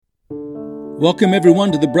Welcome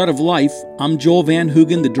everyone to the Bread of Life. I'm Joel Van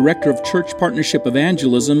Hoogen, the Director of Church Partnership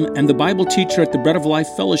Evangelism and the Bible teacher at the Bread of Life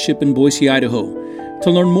Fellowship in Boise, Idaho.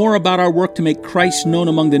 To learn more about our work to make Christ known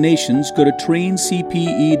among the nations, go to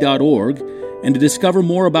traincpe.org, and to discover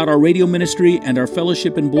more about our radio ministry and our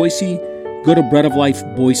fellowship in Boise, go to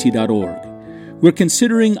breadoflifeboise.org. We're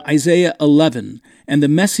considering Isaiah 11 and the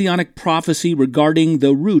messianic prophecy regarding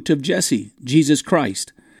the root of Jesse, Jesus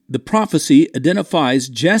Christ. The prophecy identifies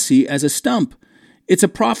Jesse as a stump. It's a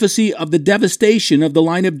prophecy of the devastation of the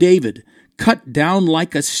line of David, cut down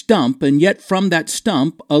like a stump, and yet from that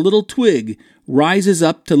stump a little twig rises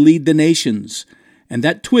up to lead the nations. And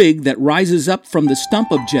that twig that rises up from the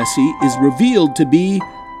stump of Jesse is revealed to be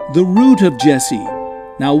the root of Jesse.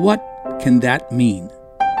 Now what can that mean?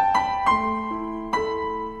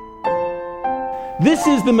 This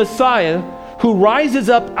is the Messiah who rises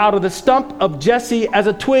up out of the stump of Jesse as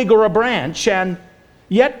a twig or a branch, and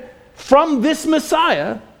yet from this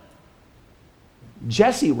Messiah,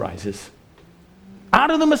 Jesse rises.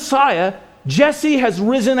 Out of the Messiah, Jesse has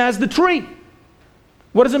risen as the tree.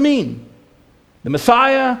 What does it mean? The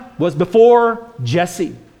Messiah was before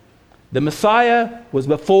Jesse. The Messiah was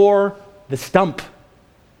before the stump.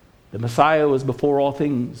 The Messiah was before all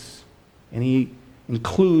things, and he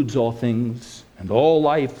includes all things, and all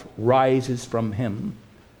life rises from him.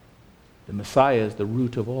 The Messiah is the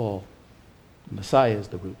root of all. The Messiah is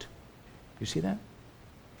the root. You see that?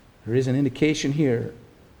 There is an indication here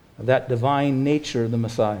of that divine nature of the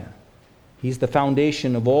Messiah. He's the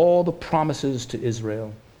foundation of all the promises to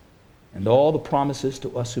Israel and all the promises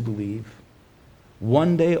to us who believe.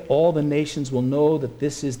 One day all the nations will know that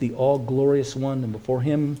this is the all-glorious one, and before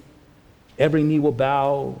him every knee will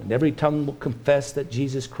bow and every tongue will confess that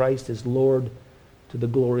Jesus Christ is Lord, to the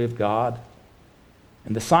glory of God.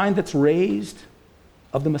 And the sign that's raised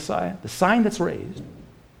of the Messiah, the sign that's raised,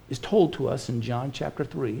 is told to us in John chapter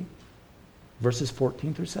 3, verses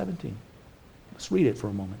 14 through 17. Let's read it for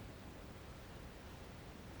a moment.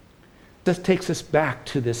 This takes us back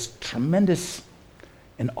to this tremendous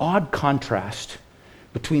and odd contrast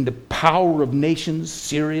between the power of nations,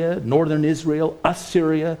 Syria, northern Israel,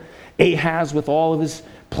 Assyria, Ahaz with all of his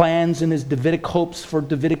plans and his Davidic hopes for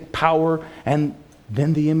Davidic power, and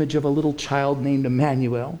then the image of a little child named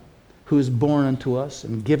Emmanuel, who is born unto us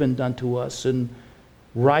and given unto us, and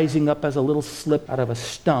rising up as a little slip out of a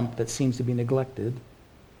stump that seems to be neglected.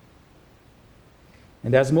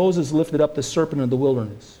 And as Moses lifted up the serpent in the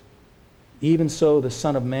wilderness, even so the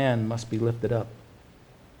Son of Man must be lifted up.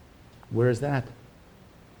 Where is that?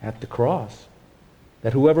 At the cross.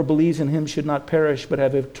 That whoever believes in him should not perish but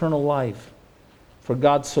have eternal life. For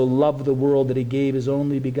God so loved the world that he gave his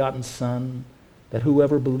only begotten Son, that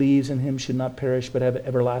whoever believes in him should not perish but have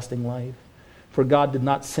everlasting life. For God did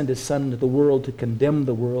not send his Son into the world to condemn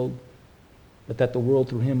the world, but that the world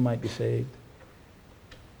through him might be saved.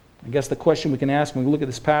 I guess the question we can ask when we look at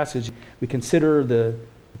this passage, we consider the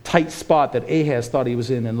tight spot that Ahaz thought he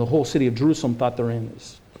was in and the whole city of Jerusalem thought they're in.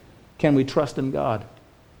 Can we trust in God?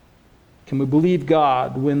 Can we believe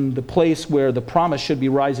God when the place where the promise should be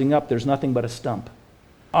rising up, there's nothing but a stump?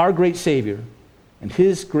 Our great Savior and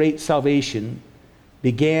his great salvation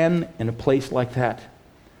began in a place like that,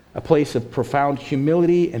 a place of profound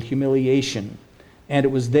humility and humiliation. And it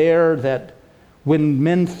was there that when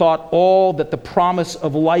men thought all that the promise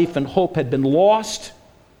of life and hope had been lost,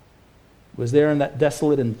 it was there in that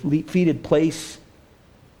desolate and defeated place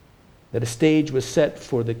that a stage was set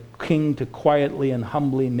for the king to quietly and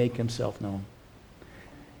humbly make himself known.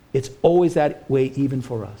 It's always that way even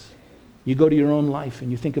for us. You go to your own life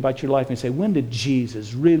and you think about your life and you say, when did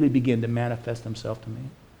Jesus really begin to manifest himself to me?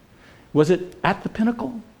 Was it at the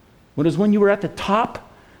pinnacle? When you were at the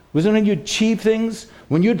top? Was it when you achieved things?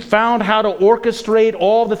 When you'd found how to orchestrate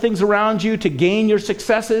all the things around you to gain your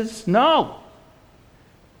successes? No.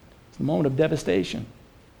 It's the moment of devastation.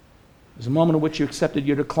 It's a moment in which you accepted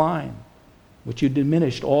your decline, which you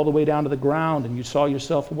diminished all the way down to the ground, and you saw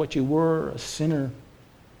yourself for what you were, a sinner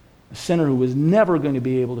who was never going to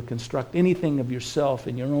be able to construct anything of yourself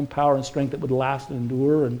in your own power and strength that would last and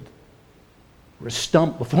endure, and you were a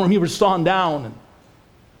stump before him, you were sawn down. And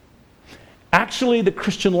actually, the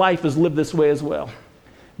Christian life is lived this way as well.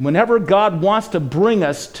 Whenever God wants to bring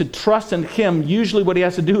us to trust in him, usually what he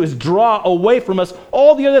has to do is draw away from us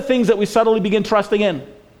all the other things that we suddenly begin trusting in.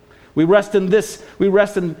 We rest in this. We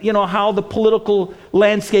rest in, how the political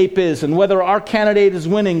landscape is and whether our candidate is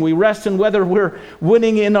winning. We rest in whether we're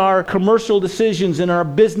winning in our commercial decisions, in our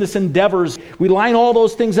business endeavors. We line all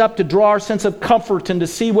those things up to draw our sense of comfort and to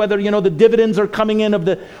see whether, the dividends are coming in of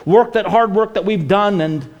the hard work that we've done.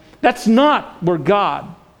 And that's not where God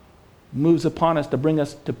moves upon us to bring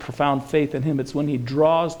us to profound faith in him. It's when he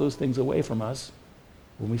draws those things away from us,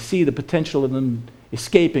 when we see the potential of them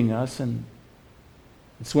escaping us, and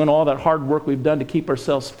it's when all that hard work we've done to keep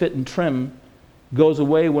ourselves fit and trim goes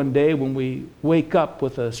away one day when we wake up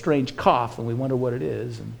with a strange cough and we wonder what it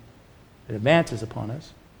is, and it advances upon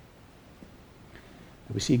us.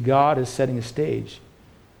 We see God is setting a stage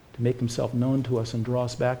to make himself known to us and draw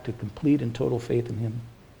us back to complete and total faith in him.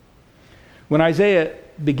 When Isaiah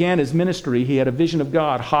began his ministry, he had a vision of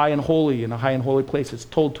God high and holy in a high and holy place. It's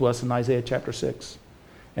told to us in Isaiah chapter 6.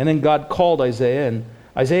 And then God called Isaiah, and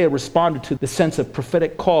Isaiah responded to the sense of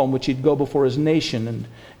prophetic call in which he'd go before his nation. And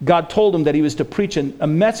God told him that he was to preach a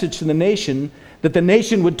message to the nation that the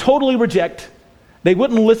nation would totally reject. They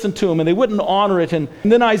wouldn't listen to him and they wouldn't honor it. And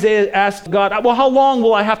then Isaiah asked God, well, how long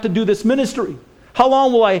will I have to do this ministry? How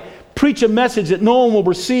long will I preach a message that no one will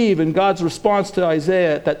receive? And God's response to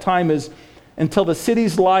Isaiah at that time is, until the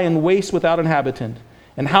cities lie in waste without inhabitant,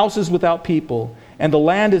 and houses without people, and the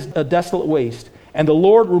land is a desolate waste, and the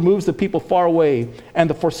Lord removes the people far away, and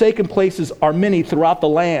the forsaken places are many throughout the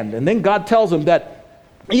land. And then God tells him that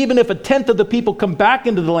even if a tenth of the people come back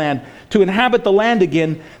into the land to inhabit the land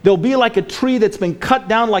again, they'll be like a tree that's been cut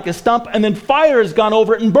down like a stump, and then fire has gone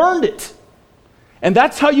over it and burned it. And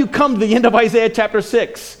that's how you come to the end of Isaiah chapter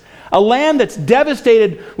 6. A land that's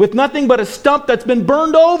devastated with nothing but a stump that's been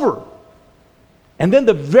burned over. And then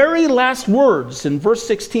the very last words in verse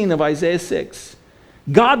 16 of Isaiah 6,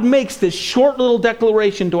 God makes this short little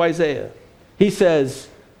declaration to Isaiah. He says,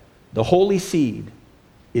 the holy seed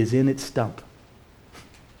is in its stump.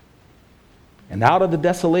 And out of the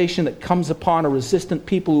desolation that comes upon a resistant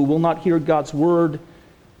people who will not hear God's word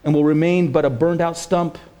and will remain but a burned out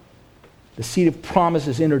stump, the seed of promise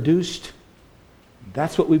is introduced.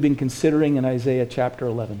 That's what we've been considering in Isaiah chapter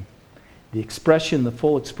 11. The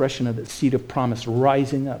full expression of the seed of promise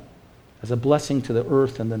rising up as a blessing to the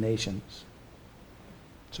earth and the nations.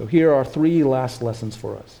 So here are three last lessons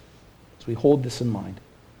for us as we hold this in mind.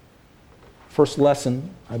 First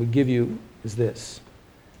lesson I would give you is this.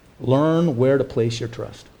 Learn where to place your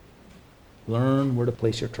trust. Learn where to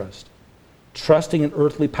place your trust. Trusting in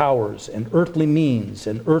earthly powers and earthly means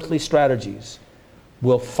and earthly strategies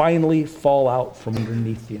will finally fall out from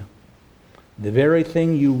underneath you. The very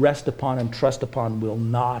thing you rest upon and trust upon will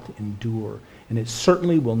not endure. And it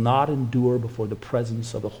certainly will not endure before the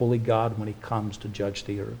presence of the holy God when he comes to judge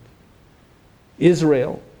the earth.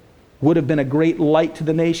 Israel would have been a great light to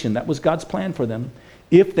the nation. That was God's plan for them,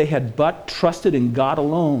 if they had but trusted in God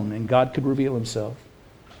alone and God could reveal himself.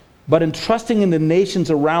 But in trusting in the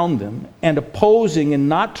nations around them and opposing and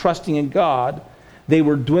not trusting in God, they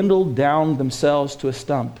were dwindled down themselves to a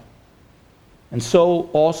stump. And so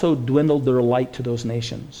also dwindled their light to those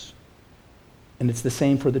nations. And it's the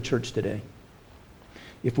same for the church today.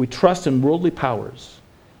 If we trust in worldly powers,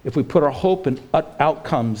 if we put our hope in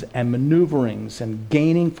outcomes and maneuverings and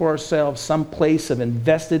gaining for ourselves some place of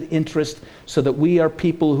invested interest so that we are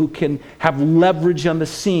people who can have leverage on the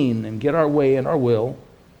scene and get our way and our will,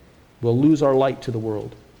 we'll lose our light to the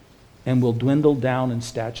world and we'll dwindle down in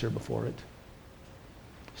stature before it.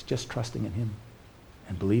 It's just trusting in him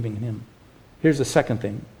and believing in him. Here's the second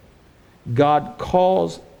thing. God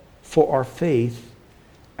calls for our faith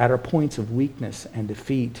at our points of weakness and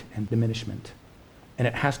defeat and diminishment. And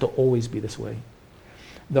it has to always be this way.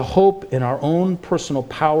 The hope in our own personal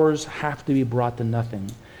powers have to be brought to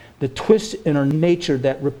nothing. The twist in our nature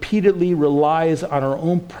that repeatedly relies on our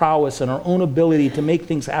own prowess and our own ability to make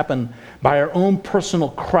things happen by our own personal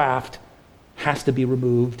craft has to be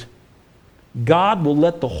removed. God will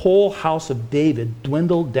let the whole house of David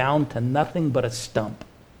dwindle down to nothing but a stump.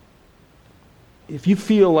 If you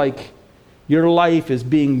feel like your life is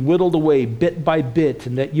being whittled away bit by bit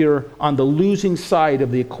and that you're on the losing side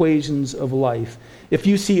of the equations of life, if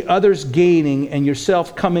you see others gaining and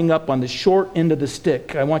yourself coming up on the short end of the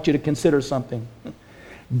stick, I want you to consider something.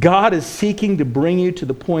 God is seeking to bring you to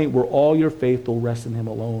the point where all your faith will rest in him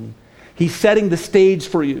alone. He's setting the stage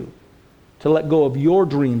for you to let go of your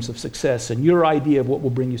dreams of success and your idea of what will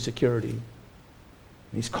bring you security. And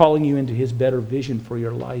he's calling you into his better vision for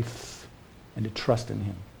your life and to trust in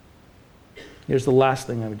him. Here's the last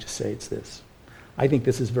thing I would just say. It's this. I think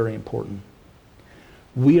this is very important.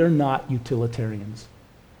 We are not utilitarians.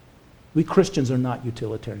 We Christians are not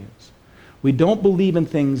utilitarians. We don't believe in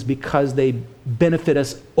things because they benefit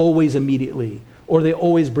us always immediately or they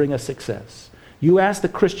always bring us success. You ask the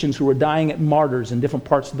Christians who are dying at martyrs in different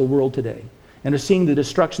parts of the world today and are seeing the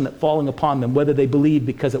destruction that's falling upon them, whether they believe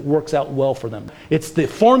because it works out well for them. It's the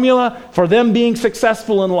formula for them being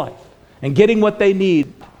successful in life and getting what they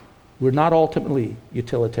need. We're not ultimately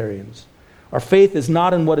utilitarians. Our faith is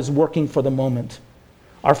not in what is working for the moment.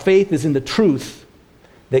 Our faith is in the truth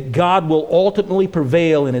that God will ultimately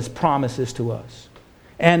prevail in his promises to us.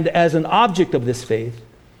 And as an object of this faith,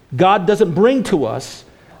 God doesn't bring to us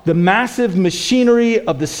the massive machinery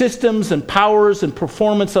of the systems and powers and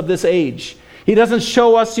performance of this age. He doesn't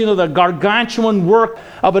show us, the gargantuan work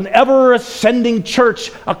of an ever-ascending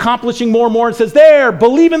church accomplishing more and more and says, there,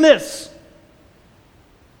 believe in this.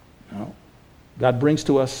 No. God brings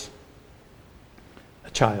to us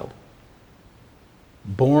a child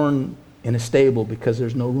born in a stable because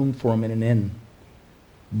there's no room for him in an inn,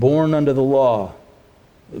 born under the law,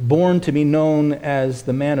 born to be known as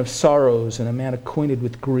the man of sorrows and a man acquainted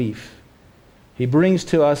with grief. He brings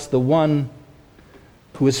to us the one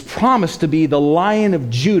who is promised to be the Lion of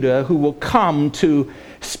Judah, who will come to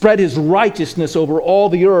spread his righteousness over all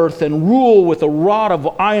the earth and rule with a rod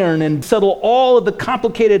of iron and settle all of the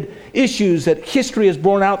complicated issues that history has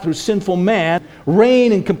borne out through sinful man,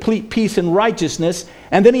 reign in complete peace and righteousness.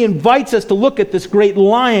 And then he invites us to look at this great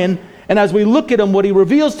lion, and as we look at him, what he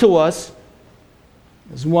reveals to us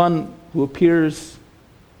is one who appears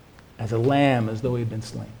as a lamb, as though he had been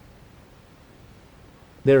slain.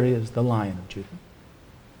 There he is, the Lion of Judah.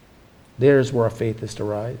 There's where our faith is to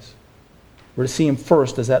rise. We're to see him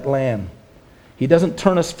first as that lamb. He doesn't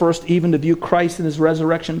turn us first even to view Christ in his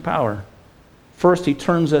resurrection power. First, he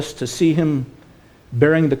turns us to see him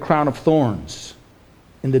bearing the crown of thorns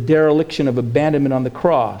in the dereliction of abandonment on the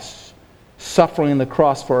cross, suffering on the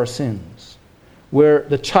cross for our sins, where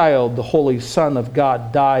the child, the Holy Son of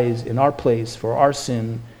God, dies in our place for our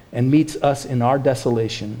sin and meets us in our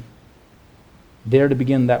desolation, there to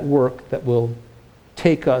begin that work that will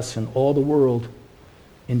take us and all the world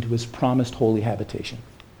into his promised holy habitation.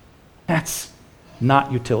 That's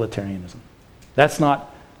not utilitarianism. That's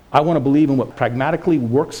not, I want to believe in what pragmatically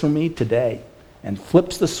works for me today and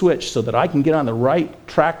flips the switch so that I can get on the right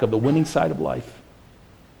track of the winning side of life.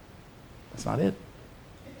 That's not it.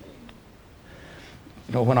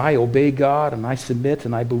 When I obey God and I submit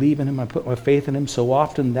and I believe in him, I put my faith in him, so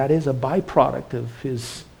often that is a byproduct of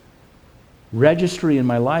his registry in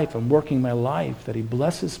my life and working my life, that he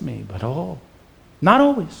blesses me, but not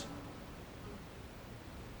always.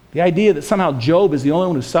 The idea that somehow Job is the only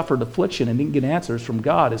one who suffered affliction and didn't get answers from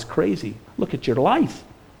God is crazy. Look at your life.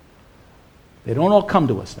 They don't all come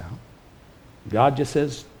to us now. God just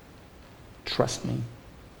says, trust me.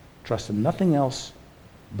 Trust in nothing else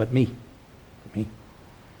but me. Me.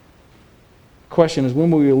 The question is,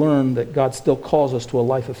 when will we learn that God still calls us to a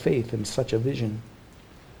life of faith in such a vision?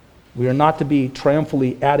 We are not to be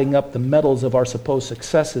triumphantly adding up the medals of our supposed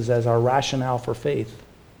successes as our rationale for faith.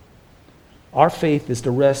 Our faith is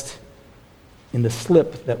to rest in the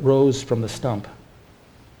slip that rose from the stump.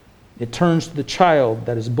 It turns to the child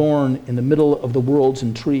that is born in the middle of the world's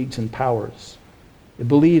intrigues and powers. It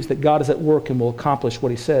believes that God is at work and will accomplish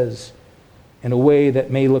what he says in a way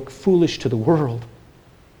that may look foolish to the world,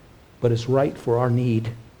 but is right for our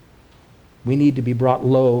need. We need to be brought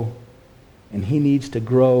low, and he needs to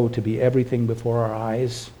grow to be everything before our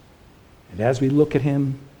eyes. And as we look at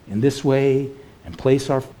him in this way and place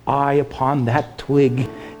our eye upon that twig,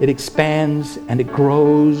 it expands and it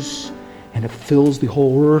grows and it fills the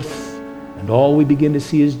whole earth. And all we begin to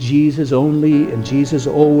see is Jesus only and Jesus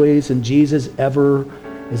always and Jesus ever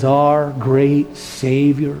is our great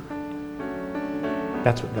Savior.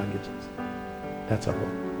 That's what God gives us. That's our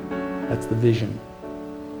hope. That's the vision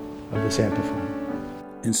of this Amplified.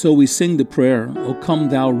 And so we sing the prayer, O come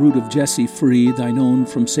thou root of Jesse, free thine own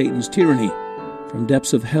from Satan's tyranny. From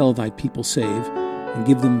depths of hell thy people save, and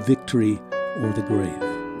give them victory o'er the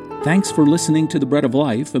grave. Thanks for listening to The Bread of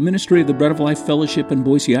Life, a ministry of the Bread of Life Fellowship in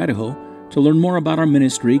Boise, Idaho. To learn more about our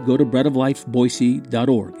ministry, go to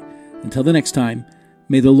breadoflifeboise.org. Until the next time,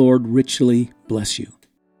 may the Lord richly bless you.